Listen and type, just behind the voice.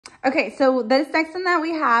Okay, so this next one that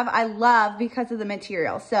we have, I love because of the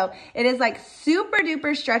material. So it is like super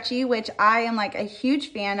duper stretchy, which I am like a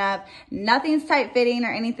huge fan of. Nothing's tight fitting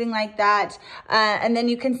or anything like that. And then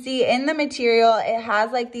you can see in the material, it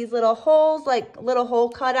has like these little holes, like little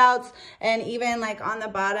hole cutouts, and even like on the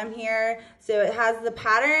bottom here. So it has the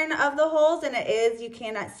pattern of the holes, and it is, you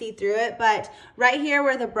cannot see through it, but right here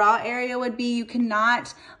where the bra area would be, you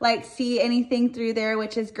cannot like see anything through there,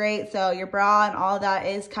 which is great. So your bra and all that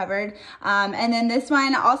is covered. And then this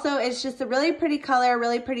one also is just a really pretty color,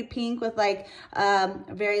 really pretty pink with like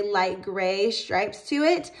very light gray stripes to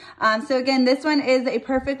it. So again, this one is a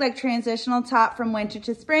perfect like transitional top from winter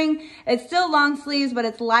to spring. It's still long sleeves, but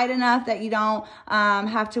it's light enough that you don't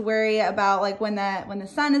have to worry about like when the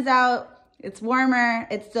sun is out. It's warmer,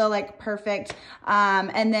 it's still like perfect.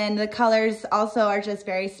 And then the colors also are just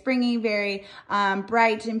very springy, very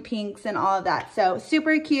bright and pinks and all of that. So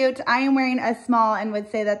super cute. I am wearing a small and would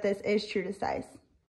say that this is true to size.